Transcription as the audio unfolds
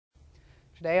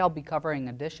Today I'll be covering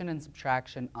addition and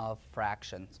subtraction of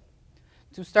fractions.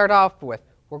 To start off with,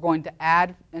 we're going to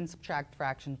add and subtract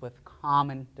fractions with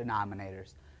common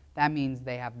denominators. That means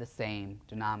they have the same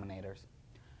denominators.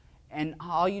 And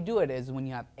how you do it is when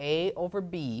you have a over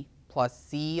b plus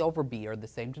c over b are the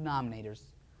same denominators,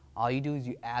 all you do is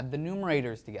you add the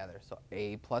numerators together. So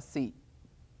a plus c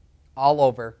all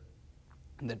over,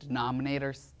 and the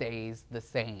denominator stays the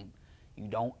same. You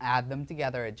don't add them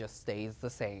together, it just stays the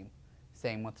same.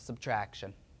 Same with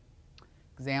subtraction.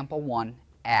 Example 1,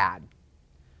 add.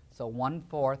 So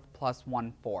 1/4 plus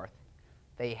 1/4.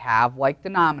 They have like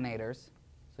denominators,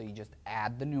 so you just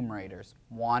add the numerators.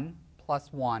 1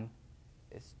 plus 1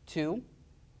 is 2,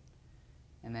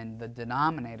 and then the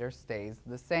denominator stays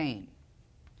the same.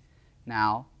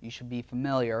 Now, you should be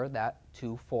familiar that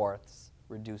 2/4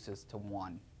 reduces to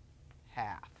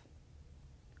 1/2.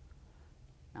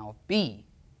 Now, b,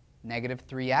 negative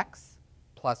 3x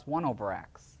plus 1 over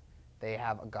x. They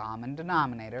have a common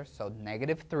denominator, so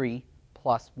negative 3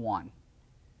 plus 1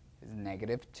 is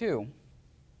negative 2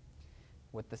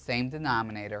 with the same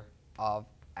denominator of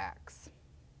x.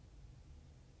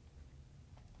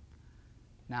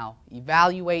 Now,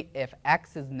 evaluate if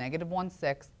x is negative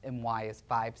 1/6 and y is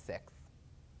 5/6.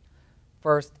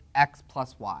 First, x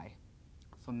plus y.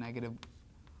 So negative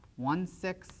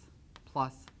 1/6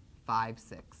 plus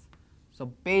 5/6. So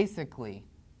basically,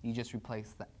 you just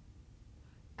replace the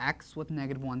x with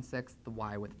negative 1/6, the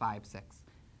y with 5/6.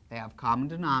 They have common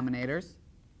denominators,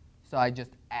 so I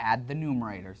just add the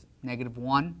numerators. Negative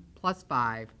 1 plus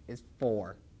 5 is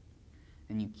 4.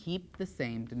 And you keep the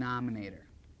same denominator.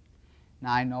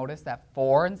 Now I notice that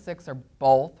 4 and 6 are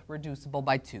both reducible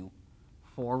by 2.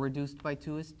 4 reduced by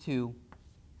 2 is 2.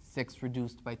 6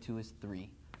 reduced by 2 is 3.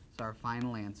 So our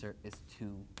final answer is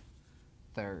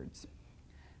 2/3.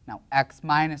 Now x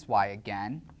minus y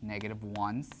again, negative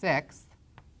 1/6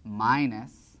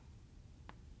 minus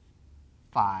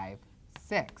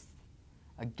 5/6.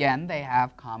 Again, they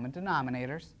have common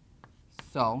denominators.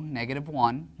 So negative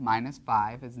 1 minus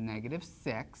 5 is negative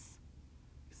 6.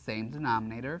 Same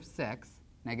denominator of 6.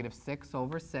 Negative 6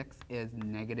 over 6 is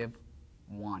negative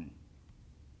 1.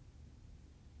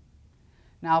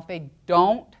 Now, if they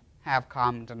don't have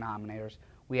common denominators,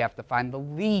 we have to find the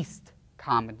least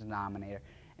common denominator.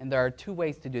 And there are two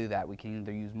ways to do that. We can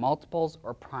either use multiples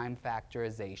or prime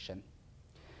factorization.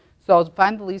 So to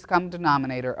find the least common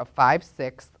denominator of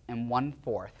 5/6 and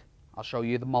 1/4, I'll show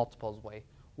you the multiples way.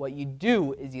 What you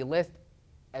do is you list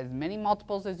as many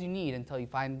multiples as you need until you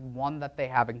find one that they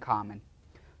have in common.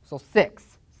 So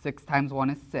 6. 6 times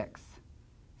 1 is 6.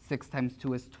 6 times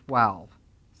 2 is 12.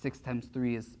 6 times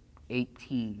 3 is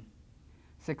 18.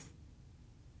 6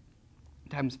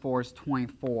 times 4 is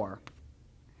 24.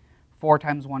 4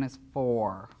 times 1 is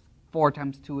 4. 4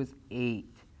 times 2 is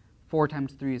 8. 4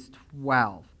 times 3 is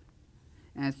 12.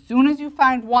 And as soon as you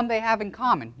find one they have in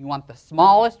common, you want the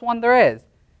smallest one there is.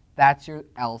 That's your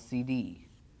LCD.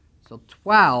 So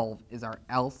 12 is our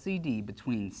LCD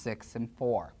between 6 and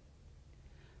 4.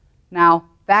 Now,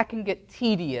 that can get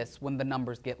tedious when the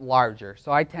numbers get larger,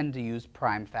 so I tend to use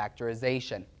prime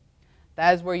factorization.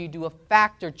 That is where you do a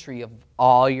factor tree of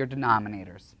all your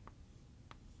denominators.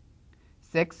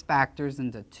 6 factors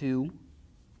into 2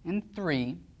 and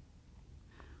 3.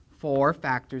 4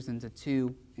 factors into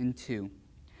 2 and 2.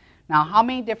 Now, how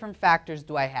many different factors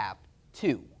do I have?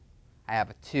 2. I have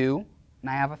a 2 and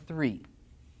I have a 3.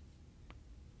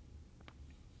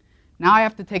 Now I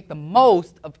have to take the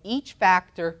most of each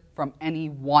factor from any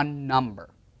one number.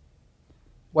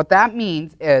 What that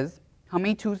means is, how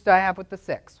many 2's do I have with the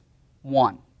 6?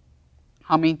 1.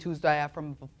 How many 2's do I have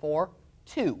from before?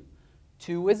 2.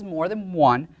 2 is more than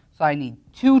 1, so I need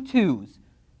 2 2's.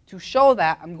 To show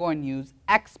that, I'm going to use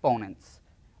exponents.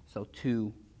 So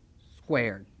 2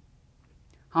 squared.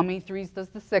 How many 3's does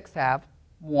the 6 have?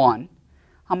 1.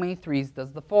 How many 3's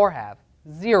does the 4 have?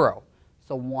 0.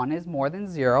 So 1 is more than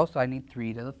 0, so I need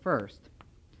 3 to the first,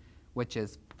 which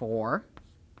is 4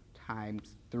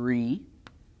 times 3,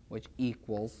 which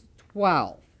equals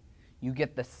 12. You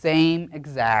get the same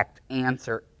exact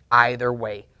answer either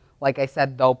way. Like I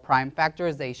said, though, prime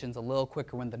factorization is a little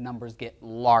quicker when the numbers get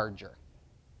larger.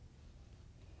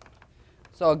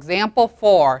 So example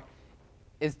 4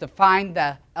 is to find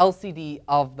the LCD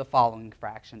of the following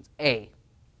fractions. A,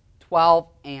 12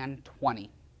 and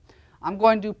 20. I'm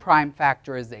going to do prime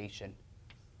factorization.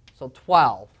 So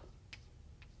 12,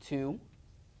 2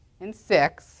 and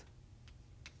 6,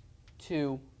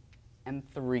 2 and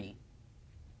 3.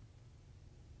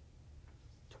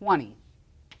 20,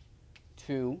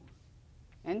 2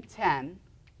 and 10,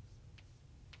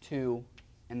 2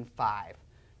 and 5.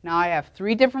 Now I have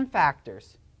 3 different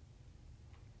factors.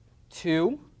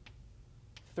 2,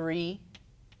 3,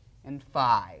 and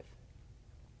 5.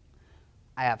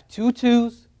 I have 2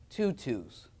 2s, 2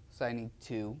 2s. So I need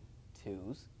 2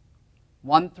 2s.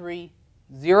 1 3,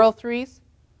 0 3s.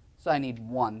 So I need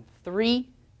 1 3.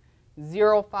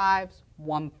 0 5s,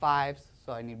 1 5s.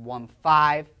 So I need 1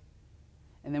 5.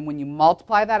 And then when you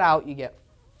multiply that out, you get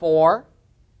 4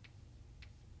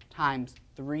 times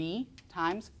 3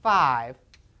 times 5,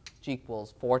 which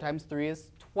equals 4 times 3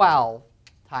 is 12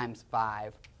 times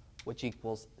 5, which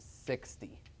equals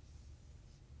 60.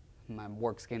 My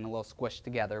work's getting a little squished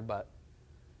together, but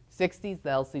 60 is the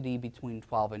LCD between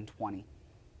 12 and 20.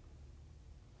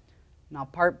 Now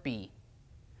part B,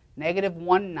 negative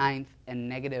 1/9 and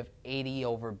negative 80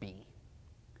 over B.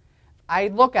 If I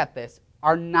look at this,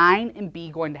 are 9 and B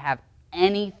going to have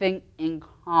anything in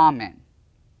common?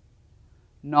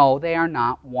 No, they are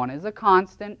not. One is a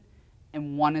constant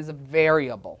and one is a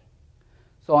variable.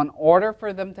 So in order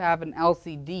for them to have an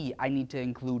LCD, I need to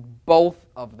include both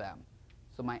of them.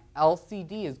 So my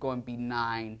LCD is going to be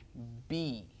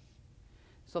 9B.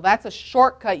 So that's a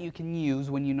shortcut you can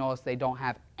use when you notice they don't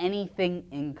have anything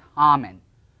in common.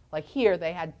 Like here,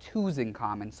 they had 2's in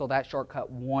common, so that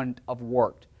shortcut wouldn't have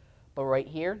worked. But right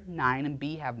here, 9 and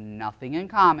B have nothing in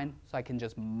common, so I can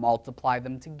just multiply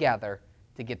them together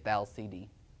to get the LCD.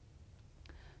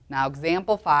 Now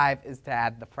example 5 is to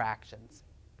add the fractions.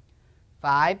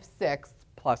 5/6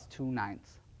 plus 2/9.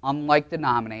 Unlike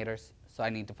denominators, so I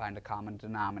need to find a common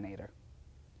denominator.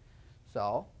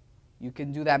 So you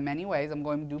can do that many ways. I'm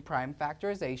going to do prime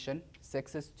factorization.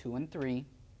 6 is 2 and 3.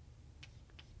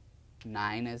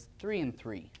 9 is 3 and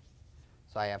 3.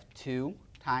 So I have 2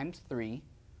 times 3.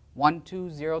 1 2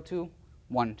 0 2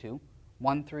 1 2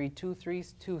 1 3 2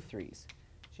 3's 2 3's,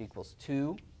 which equals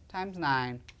 2 times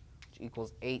 9, which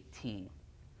equals 18.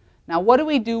 Now what do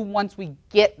we do once we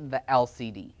get the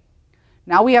LCD?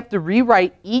 Now we have to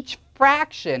rewrite each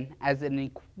fraction as an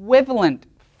equivalent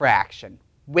fraction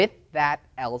with that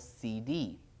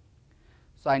LCD.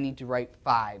 So I need to write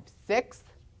 5/6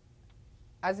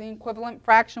 as an equivalent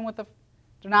fraction with a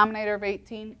denominator of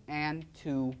 18 and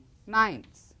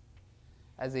 2/9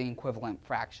 as an equivalent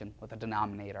fraction with a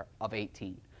denominator of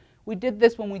 18. We did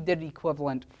this when we did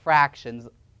equivalent fractions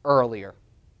earlier.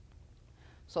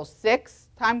 So 6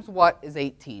 times what is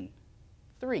 18?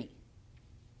 3.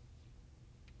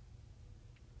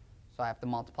 So I have to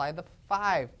multiply the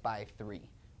 5 by 3,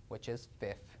 which is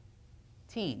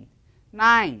 15.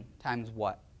 9 times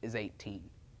what is 18?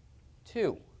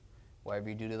 2. Whatever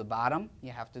you do to the bottom,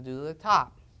 you have to do to the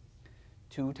top.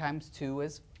 2 times 2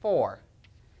 is 4.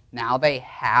 Now they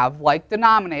have like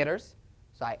denominators,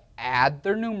 so I add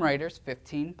their numerators.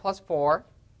 15 plus 4,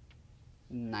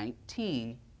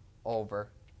 19 over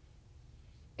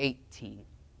 18.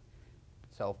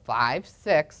 So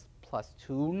 5/6 plus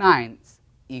 2/9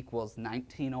 equals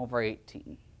 19 over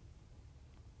 18.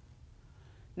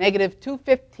 Negative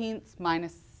 2/15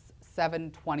 minus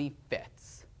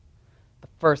 7/25. The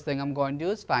first thing I'm going to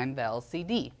do is find the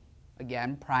LCD.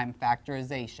 Again, prime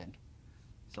factorization.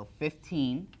 So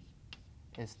 15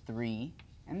 is 3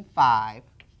 and 5.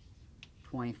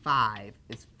 25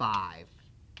 is 5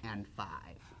 and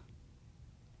 5.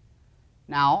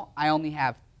 Now I only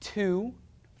have 2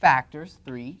 factors,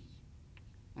 3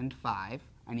 and 5.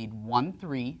 I need 1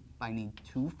 3, but I need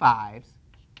 2 5s.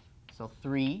 So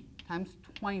 3 times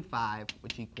 25,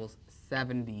 which equals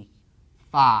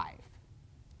 75.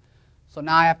 So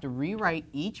now I have to rewrite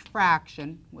each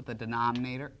fraction with a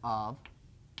denominator of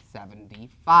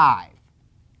 75.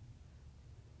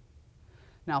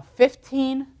 Now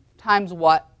 15 times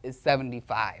what is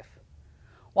 75?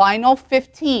 Well, I know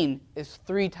 15 is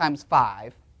 3 times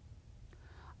 5.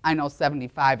 I know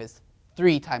 75 is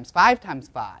 3 times 5 times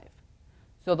 5.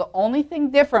 So the only thing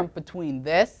different between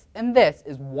this and this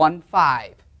is 1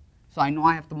 5. So I know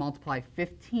I have to multiply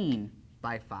 15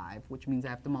 by 5, which means I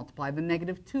have to multiply the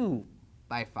negative 2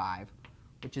 by 5,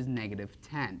 which is negative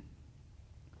 10.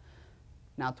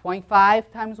 Now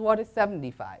 25 times what is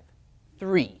 75?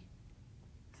 3.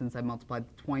 Since I multiplied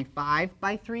 25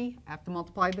 by 3, I have to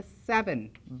multiply the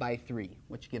 7 by 3,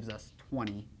 which gives us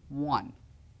 21.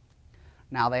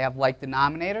 Now they have like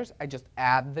denominators. I just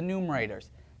add the numerators.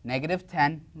 Negative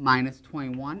 10 minus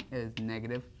 21 is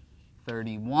negative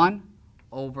 31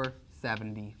 over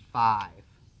 75.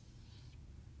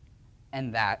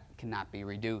 And that cannot be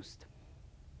reduced.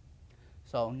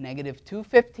 So negative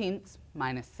 2/15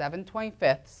 minus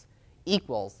 7/25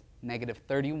 equals negative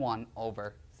 31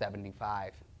 over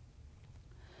 75.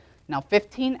 Now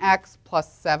 15x plus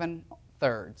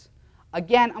 7/3.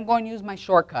 Again, I'm going to use my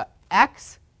shortcut.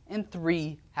 X and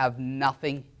 3 have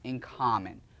nothing in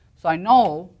common. So I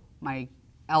know my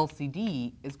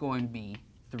LCD is going to be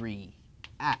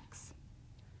 3x.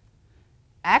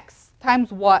 X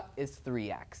times what is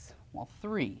 3x? Well,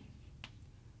 3.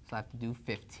 So I have to do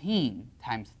 15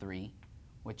 times 3,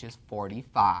 which is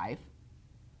 45.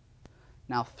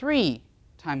 Now 3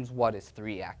 times what is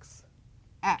 3x?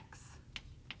 X.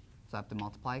 So I have to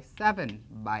multiply 7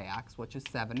 by x, which is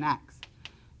 7x.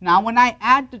 Now when I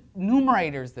add the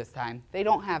numerators this time, they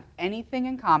don't have anything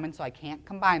in common, so I can't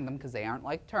combine them because they aren't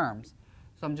like terms.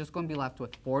 So I'm just going to be left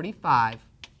with 45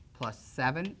 plus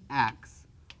 7x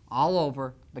all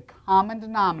over the common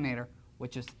denominator,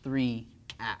 which is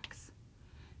 3x.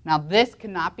 Now this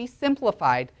cannot be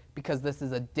simplified because this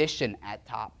is addition at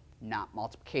top, not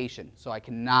multiplication. So I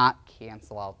cannot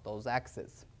cancel out those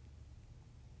x's.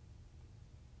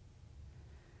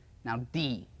 Now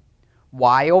D,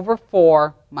 y over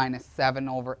 4 minus 7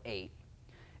 over 8.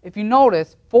 If you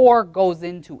notice, 4 goes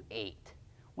into 8.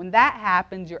 When that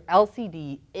happens, your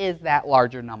LCD is that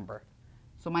larger number.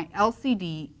 So my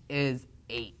LCD is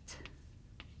 8.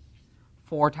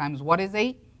 4 times what is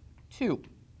 8? 2.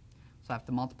 So I have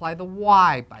to multiply the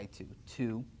y by 2.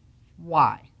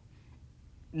 2y.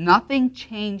 Nothing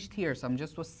changed here, so I'm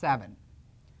just with 7.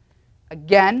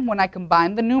 Again, when I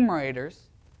combine the numerators,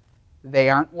 they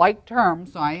aren't like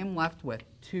terms, so I am left with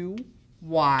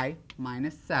 2y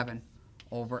minus 7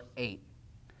 over 8.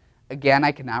 Again,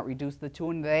 I cannot reduce the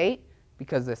 2 into the 8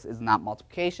 because this is not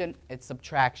multiplication, it's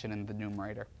subtraction in the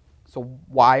numerator. So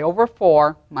y over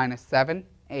 4 minus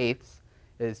 7/8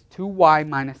 is 2y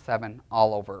minus 7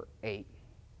 all over 8.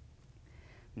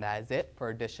 And that is it for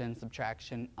addition and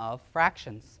subtraction of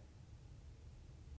fractions.